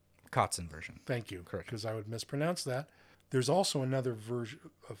Kotzen version. Thank you. Correct. Because I would mispronounce that. There's also another version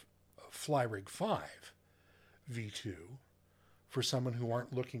of FlyRig 5 V2 for someone who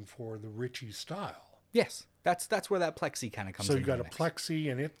aren't looking for the Ritchie style. Yes, that's where that Plexi kind of comes in. So you've got a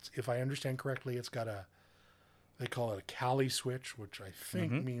Plexi, and it's, if I understand correctly, it's got they call it a Cali switch, which I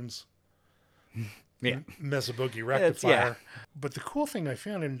think means Mesa Boogie rectifier. But the cool thing I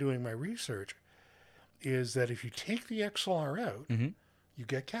found in doing my research is that if you take the XLR out, you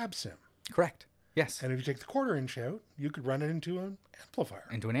get cab sim. Correct. Yes. And if you take the 1/4 inch out, you could run it into an amplifier.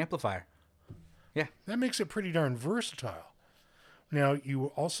 Into an amplifier. Yeah. That makes it pretty darn versatile. Now, you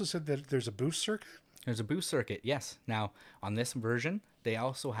also said that there's a boost circuit? There's a boost circuit, yes. Now, on this version, they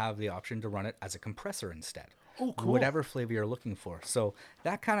also have the option to run it as a compressor instead. Oh, cool. Whatever flavor you're looking for. So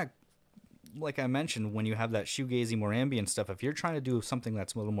that kind of, like I mentioned, when you have that shoegazy, more ambient stuff, if you're trying to do something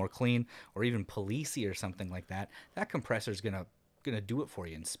that's a little more clean or even policey or something like that, that compressor is going to do it for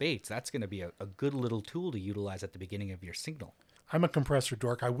you in spades. That's going to be a good little tool to utilize at the beginning of your signal. I'm a compressor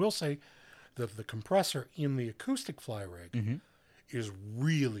dork. I will say that the compressor in the acoustic FlyRig is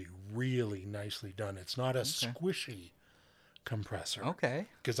really, really nicely done. It's not a squishy compressor. Okay.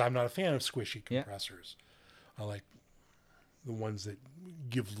 Because I'm not a fan of squishy compressors. I like the ones that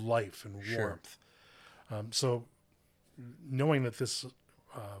give life and warmth. So knowing that this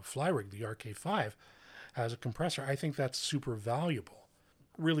FlyRig, the RK5, has a compressor, I think that's super valuable.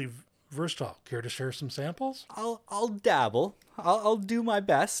 Really versatile. Care to share some samples? I'll dabble. I'll do my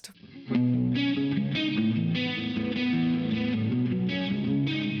best.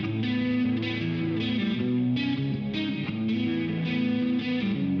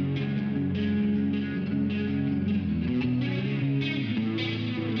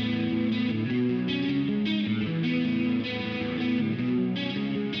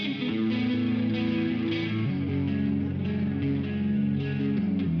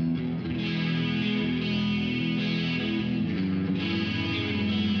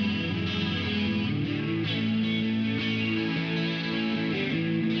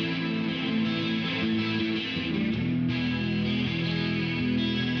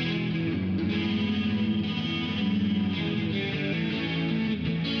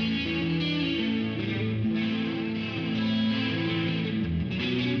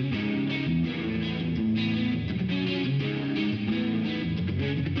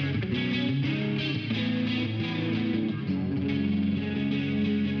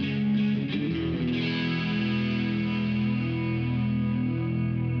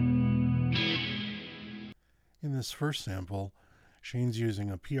 In this first sample, Shane's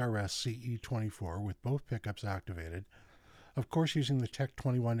using a PRS CE24 with both pickups activated, of course using the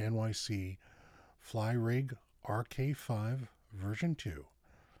TECH21NYC FlyRig RK5 version 2.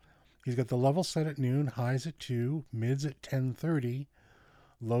 He's got the level set at noon, highs at 2, mids at 10:30,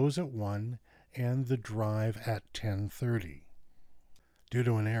 lows at 1, and the drive at 10:30. Due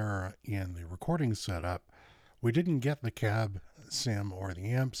to an error in the recording setup, we didn't get the cab sim or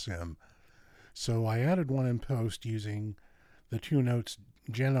the amp sim, so I added one in post using the 2 Notes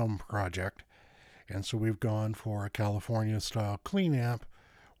Genome project, and so we've gone for a California-style clean amp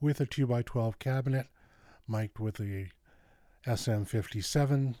with a 2x12 cabinet, mic'd with a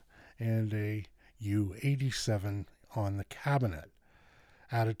SM57 and a U87 on the cabinet.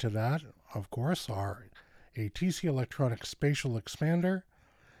 Added to that, of course, are a TC Electronics Spatial Expander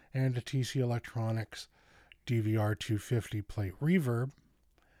and a TC Electronics DVR 250 plate reverb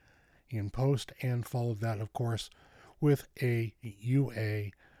in post, and followed that, of course, with a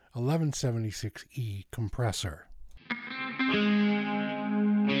UA 1176E compressor.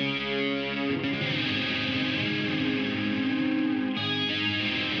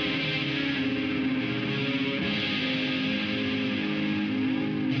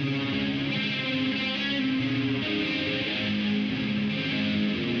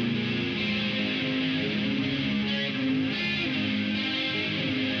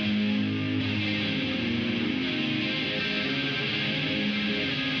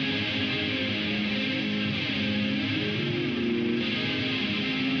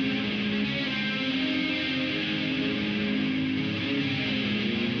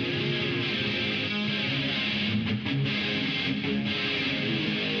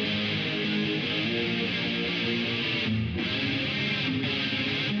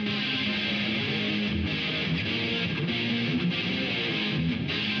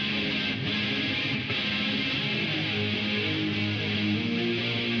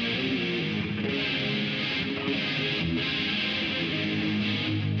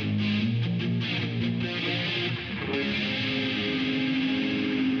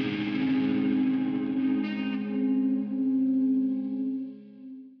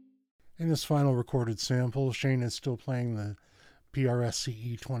 In this final recorded sample, Shane is still playing the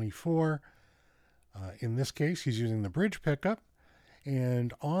PRS CE24. In this case, he's using the bridge pickup.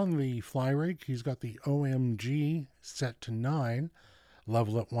 And on the FlyRig, he's got the OMG set to 9,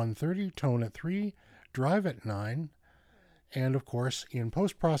 level at 130, tone at 3, drive at 9. And of course, in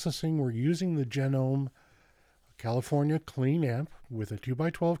post-processing, we're using the Genome California clean amp with a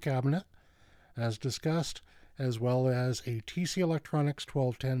 2x12 cabinet, as discussed, as well as a TC Electronics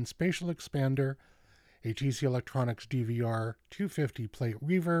 1210 spatial expander, a TC Electronics DVR 250 plate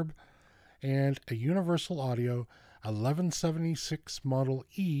reverb, and a Universal Audio 1176 Model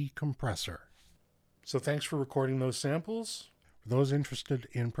E compressor. So thanks for recording those samples. For those interested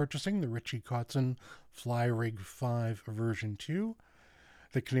in purchasing the Ritchie Kotzen FlyRig 5 version 2,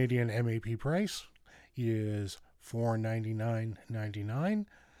 the Canadian MAP price is $499.99.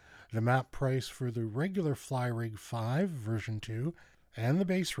 The map price for the regular FlyRig 5 version 2 and the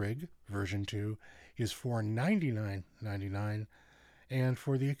base rig version 2 is $499.99. And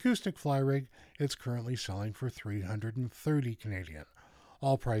for the acoustic FlyRig, it's currently selling for $330 Canadian.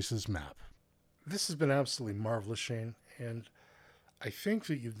 All prices map. This has been absolutely marvelous, Shane, and I think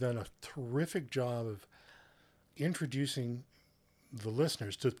that you've done a terrific job of introducing the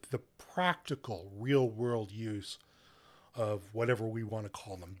listeners to the practical, real-world use of whatever we want to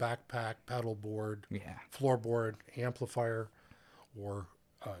call them, backpack, pedalboard, floorboard, amplifier, or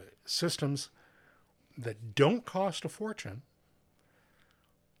systems that don't cost a fortune,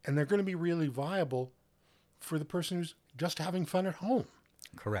 and they're going to be really viable for the person who's just having fun at home.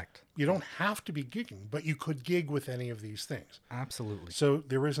 Correct. You don't have to be gigging, but you could gig with any of these things. Absolutely. So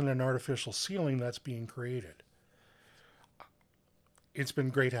there isn't an artificial ceiling that's being created. It's been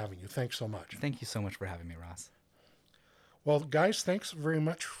great having you. Thanks so much. Thank you so much for having me, Ross. Well, guys, thanks very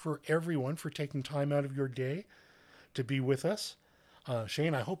much for everyone for taking time out of your day to be with us.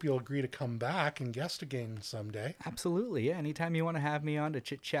 Shane, I hope you'll agree to come back and guest again someday. Absolutely. Yeah. Anytime you want to have me on to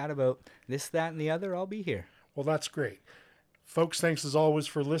chit-chat about this, that, and the other, I'll be here. Well, that's great. Folks, thanks as always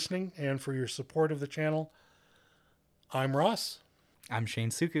for listening and for your support of the channel. I'm Ross. I'm Shane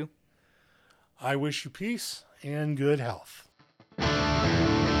Sukhu. I wish you peace and good health.